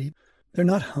to sleep. They're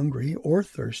not hungry or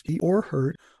thirsty or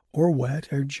hurt or wet.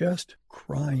 They're just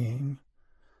crying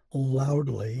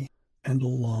loudly and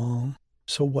long.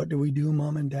 So what do we do,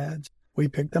 mom and dads? We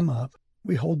pick them up.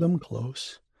 We hold them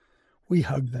close. We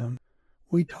hug them.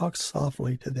 We talk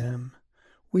softly to them.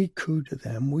 We coo to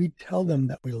them. We tell them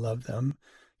that we love them,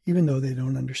 even though they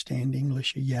don't understand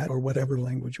English yet or whatever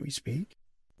language we speak.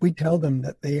 We tell them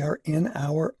that they are in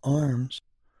our arms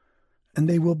and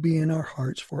they will be in our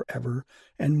hearts forever.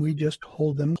 And we just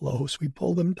hold them close. We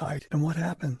pull them tight. And what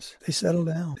happens? They settle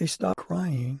down. They stop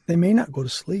crying. They may not go to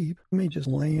sleep. They may just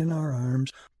lay in our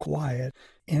arms, quiet,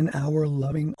 in our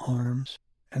loving arms,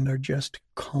 and are just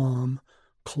calm,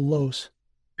 close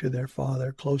to their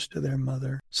father, close to their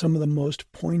mother. Some of the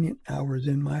most poignant hours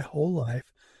in my whole life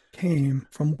came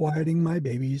from quieting my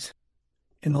babies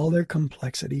in all their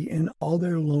complexity, in all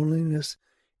their loneliness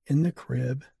in the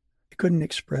crib. They couldn't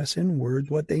express in words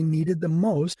what they needed the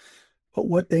most, but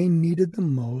what they needed the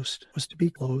most was to be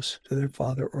close to their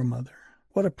father or mother.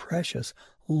 What a precious,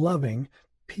 loving,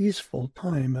 peaceful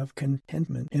time of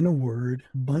contentment. In a word,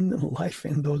 abundant life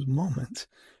in those moments.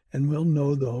 And we'll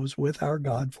know those with our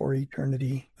God for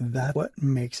eternity. That's what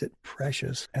makes it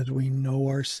precious. As we know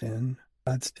our sin,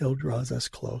 God still draws us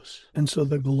close. And so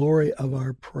the glory of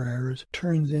our prayers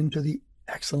turns into the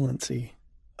excellency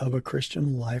of a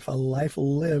Christian life, a life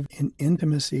lived in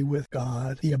intimacy with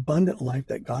God, the abundant life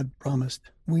that God promised.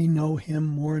 We know him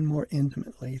more and more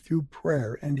intimately through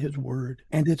prayer and his word.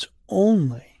 And it's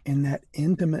only in that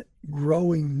intimate,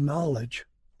 growing knowledge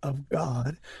of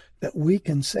God that we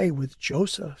can say with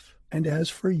Joseph, "And as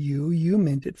for you, you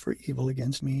meant it for evil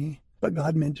against me, but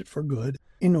God meant it for good,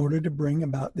 in order to bring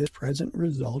about this present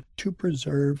result, to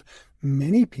preserve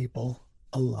many people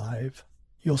alive."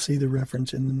 You'll see the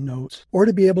reference in the notes. Or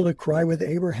to be able to cry with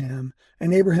Abraham.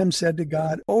 And Abraham said to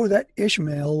God, "Oh, that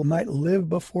Ishmael might live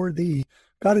before thee."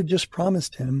 God had just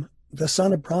promised him the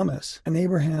son of promise. And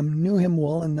Abraham knew him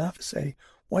well enough to say,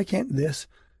 "Why can't this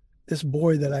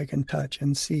boy that I can touch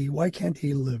and see, why can't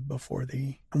he live before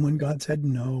thee?" And when God said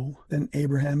no, then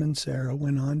Abraham and Sarah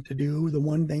went on to do the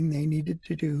one thing they needed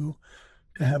to do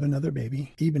to have another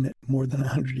baby, even at more than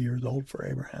 100 years old for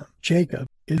Abraham. Jacob,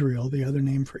 Israel, the other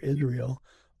name for Israel,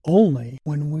 only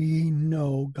when we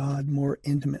know God more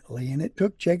intimately, and it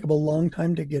took Jacob a long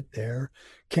time to get there,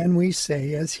 can we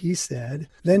say, as he said,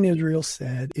 "Then Israel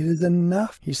said, it is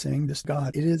enough." He's saying this,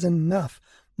 God, "It is enough.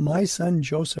 My son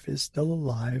Joseph is still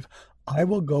alive. I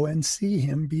will go and see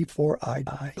him before I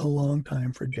die." A long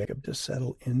time for Jacob to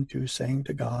settle into saying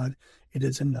to God, "It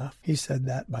is enough." He said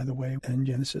that, by the way, in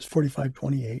Genesis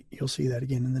 45:28. You'll see that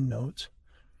again in the notes.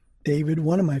 David,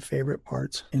 one of my favorite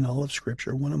parts in all of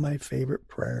Scripture, one of my favorite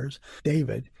prayers,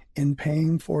 David, in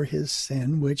paying for his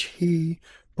sin, which he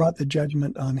brought the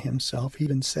judgment on himself, he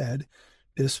even said,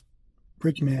 this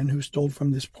rich man who stole from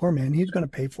this poor man, he's going to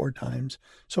pay 4 times.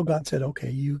 So God said,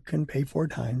 okay, you can pay 4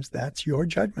 times. That's your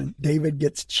judgment. David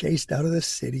gets chased out of the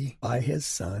city by his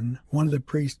son. One of the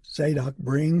priests, Zadok,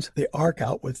 brings the ark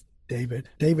out with David.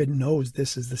 David knows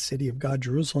this is the city of God,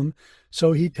 Jerusalem.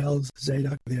 So he tells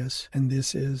Zadok this, and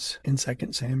this is in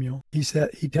 2 Samuel. He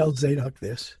tells Zadok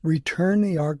this, "Return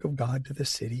the ark of God to the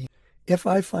city. If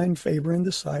I find favor in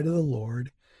the sight of the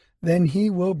Lord, then he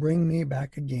will bring me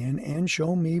back again and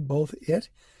show me both it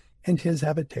and his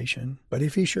habitation. But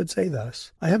if he should say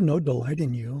thus, I have no delight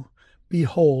in you,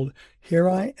 behold, here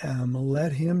I am,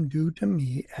 let him do to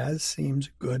me as seems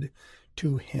good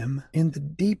to him." In the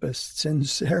deepest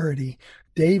sincerity,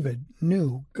 David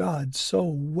knew God so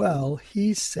well,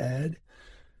 he said,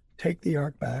 "Take the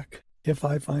ark back. If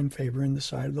I find favor in the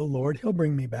sight of the Lord, he'll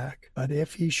bring me back. But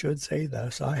if he should say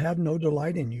thus, I have no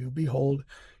delight in you, behold,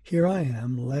 here I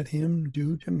am, let him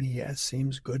do to me as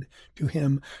seems good to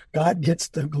him." God gets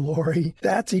the glory.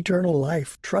 That's eternal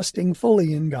life, trusting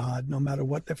fully in God, no matter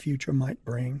what the future might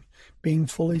bring, being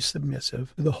fully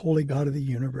submissive to the holy God of the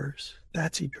universe.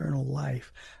 That's eternal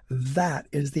life. That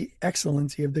is the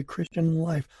excellency of the Christian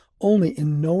life. Only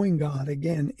in knowing God,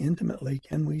 again, intimately,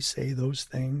 can we say those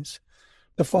things.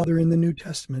 The Father in the New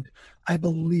Testament, "I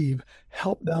believe,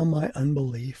 help thou my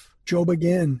unbelief." Job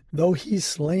again, "Though he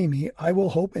slay me, I will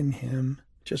hope in him."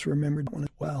 Just remembered that one as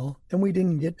well. And we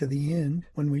didn't get to the end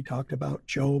when we talked about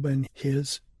Job and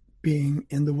his being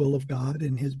in the will of God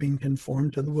and his being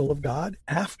conformed to the will of God.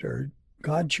 After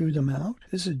God choose him out?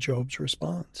 This is Job's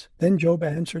response. Then Job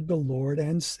answered the Lord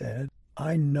and said,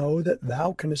 I know that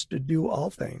thou canst do all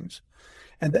things,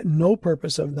 and that no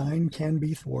purpose of thine can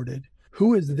be thwarted.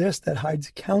 Who is this that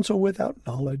hides counsel without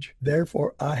knowledge?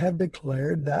 Therefore I have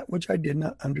declared that which I did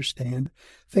not understand,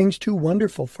 things too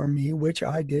wonderful for me which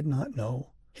I did not know.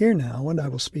 Hear now, and I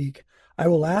will speak. I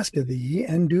will ask of thee,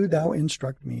 and do thou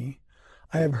instruct me.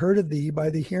 I have heard of thee by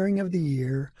the hearing of the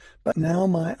ear, but now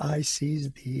my eye sees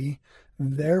thee.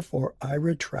 Therefore I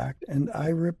retract, and I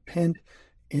repent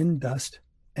in dust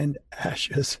and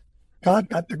ashes. God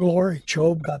got the glory.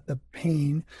 Job got the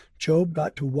pain. Job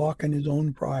got to walk in his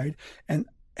own pride. And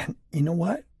you know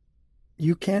what?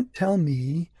 You can't tell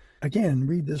me, again,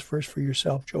 read this verse for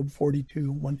yourself, Job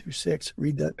 42, 1-6.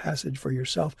 Read that passage for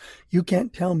yourself. You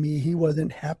can't tell me he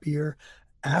wasn't happier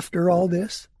after all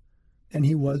this than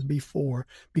he was before.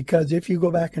 Because if you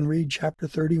go back and read chapter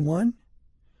 31,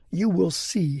 you will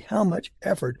see how much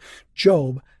effort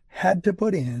Job had to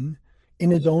put in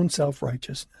his own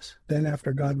self-righteousness. Then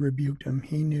after God rebuked him,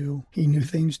 he knew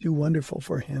things too wonderful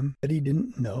for him that he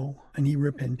didn't know, and he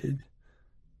repented.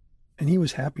 And he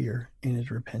was happier in his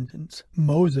repentance.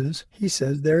 Moses, he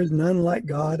says, there is none like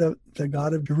God, the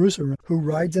God of Jerusalem, who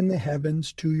rides in the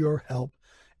heavens to your help,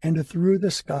 and through the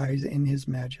skies in his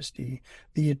majesty.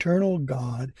 The eternal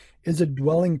God is a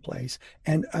dwelling place,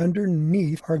 and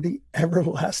underneath are the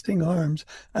everlasting arms.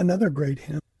 Another great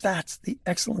hymn. That's the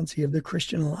excellency of the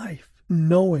Christian life.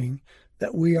 Knowing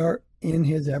that we are in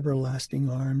his everlasting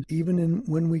arms, even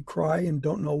when we cry and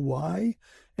don't know why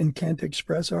and can't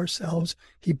express ourselves,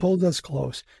 he pulled us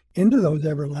close into those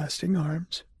everlasting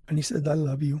arms. And he said, I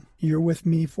love you. You're with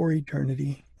me for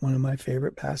eternity. One of my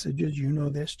favorite passages, you know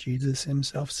this, Jesus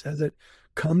himself says it.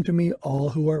 Come to me, all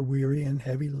who are weary and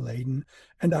heavy laden,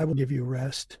 and I will give you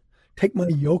rest. Take my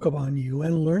yoke upon you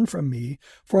and learn from me,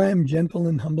 for I am gentle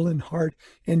and humble in heart,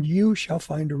 and you shall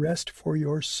find rest for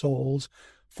your souls.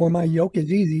 For my yoke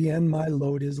is easy and my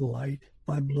load is light.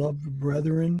 My beloved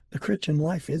brethren, the Christian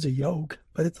life is a yoke,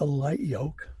 but it's a light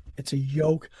yoke. It's a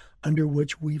yoke under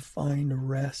which we find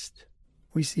rest.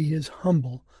 We see his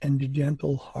humble and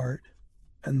gentle heart,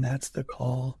 and that's the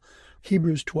call.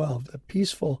 Hebrews 12, the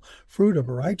peaceful fruit of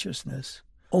righteousness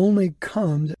only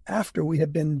comes after we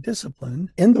have been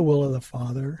disciplined in the will of the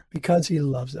Father because he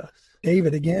loves us.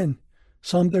 David again,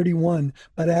 Psalm 31,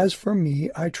 but as for me,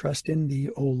 I trust in thee,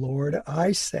 O Lord.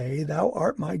 I say, thou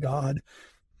art my God.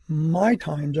 My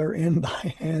times are in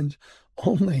thy hands.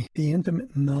 Only the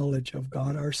intimate knowledge of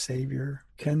God our Savior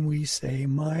can we say,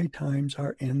 my times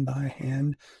are in thy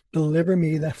hand. Deliver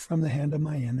me from the hand of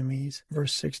my enemies.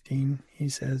 Verse 16, he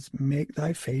says, make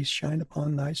thy face shine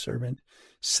upon thy servant.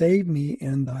 Save me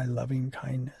in thy loving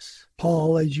kindness.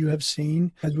 Paul, as you have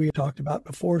seen, as we talked about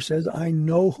before, says, I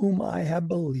know whom I have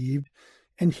believed,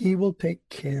 and he will take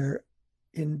care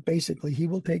he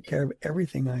will take care of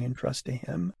everything I entrust to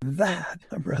him. That,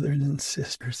 my brothers and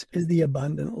sisters, is the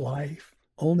abundant life.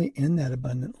 Only in that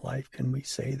abundant life can we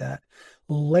say that.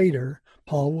 Later,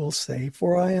 Paul will say,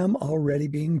 for I am already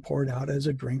being poured out as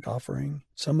a drink offering.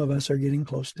 Some of us are getting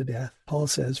close to death. Paul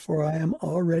says, for I am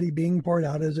already being poured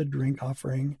out as a drink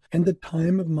offering, and the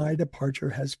time of my departure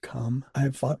has come. I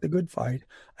have fought the good fight.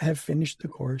 I have finished the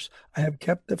course. I have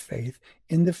kept the faith.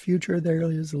 In the future there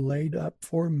is laid up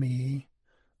for me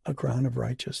a crown of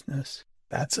righteousness.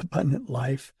 That's abundant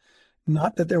life.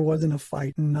 Not that there wasn't a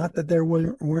fight, not that there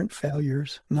weren't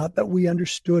failures, not that we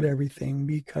understood everything,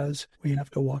 because we have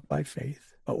to walk by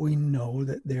faith, but we know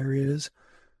that there is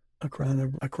a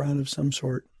crown of some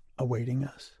sort awaiting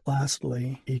us.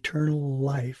 Lastly, eternal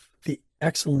life, the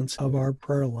excellence of our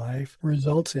prayer life,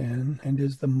 results in and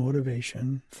is the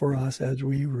motivation for us as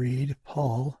we read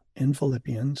Paul in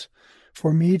Philippians.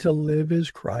 For me to live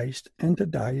is Christ, and to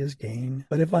die is gain.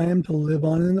 But if I am to live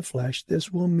on in the flesh,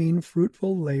 this will mean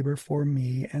fruitful labor for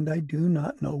me, and I do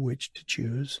not know which to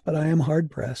choose. But I am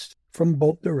hard-pressed from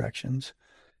both directions,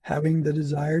 having the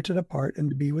desire to depart and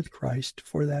to be with Christ,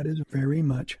 for that is very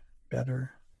much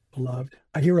better. Beloved,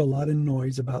 I hear a lot of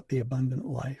noise about the abundant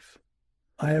life.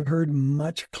 I have heard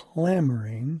much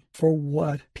clamoring for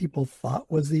what people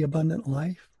thought was the abundant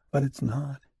life, but it's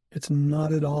not. It's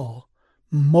not at all.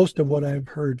 Most of what I've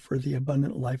heard for the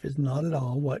abundant life is not at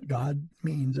all what God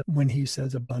means when he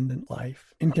says abundant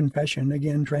life. In confession,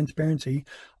 again, transparency,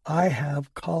 I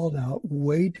have called out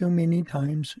way too many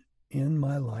times in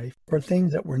my life for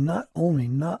things that were not only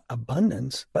not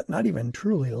abundance, but not even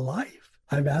truly life.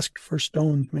 I've asked for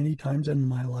stones many times in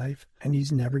my life, and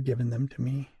he's never given them to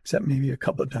me, except maybe a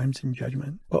couple of times in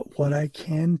judgment. But what I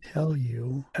can tell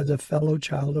you as a fellow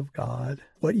child of God,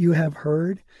 what you have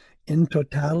heard in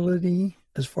totality,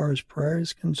 as far as prayer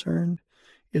is concerned,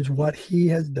 is what he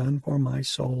has done for my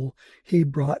soul. He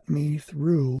brought me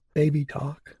through baby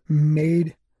talk,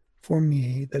 made for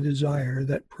me the desire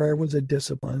that prayer was a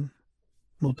discipline.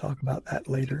 We'll talk about that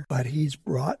later. But he's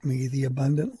brought me the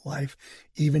abundant life,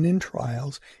 even in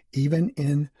trials, even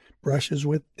in brushes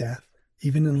with death,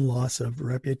 even in loss of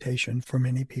reputation for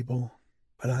many people.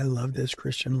 But I love this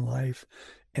Christian life,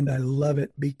 and I love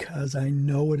it because I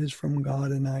know it is from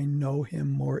God and I know him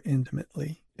more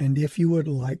intimately. And if you would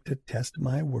like to test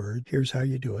my word, here's how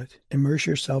you do it. Immerse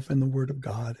yourself in the Word of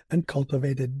God and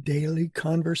cultivate a daily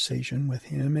conversation with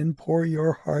him and pour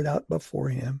your heart out before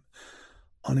him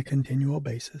on a continual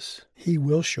basis. He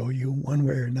will show you one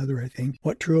way or another, I think,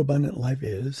 what true abundant life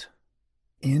is.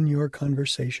 In your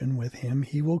conversation with him,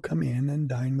 he will come in and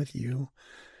dine with you,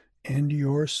 and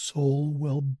your soul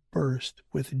will burst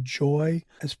with joy,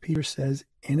 as Peter says,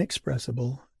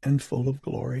 inexpressible and full of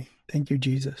glory. Thank you,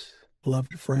 Jesus.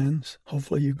 Beloved friends,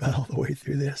 hopefully you got all the way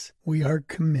through this. We are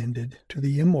commended to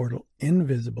the immortal,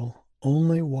 invisible,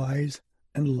 only wise,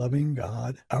 and loving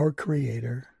God, our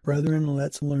Creator. Brethren,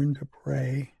 let's learn to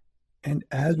pray. And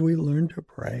as we learn to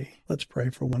pray, let's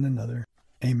pray for one another.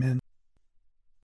 Amen.